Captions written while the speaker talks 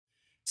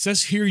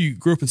says here you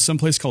grew up in some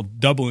place called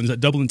Dublin. Is that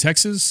Dublin,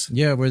 Texas?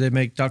 Yeah, where they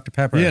make Dr.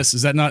 Pepper. Yes.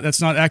 Is that not?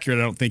 That's not accurate.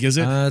 I don't think. Is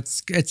it?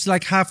 It's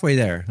like halfway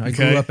there. I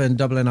Okay. grew up in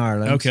Dublin,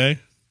 Ireland. Okay.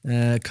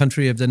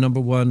 Country of the number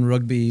one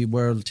rugby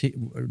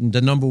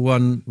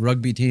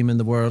team in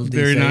the world.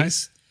 Very these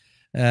nice.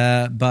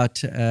 days.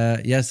 But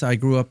yes, I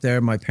grew up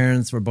there. My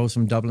parents were both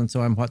from Dublin,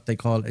 so I'm what they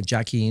call a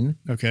Jackeen.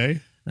 Okay.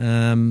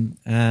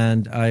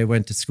 And I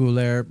went to school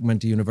there,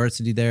 went to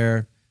university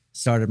there,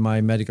 started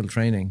my medical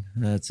training.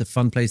 It's a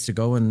fun place to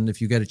go, and if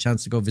you get a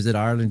chance to go visit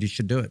Ireland, you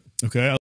should do it. Okay.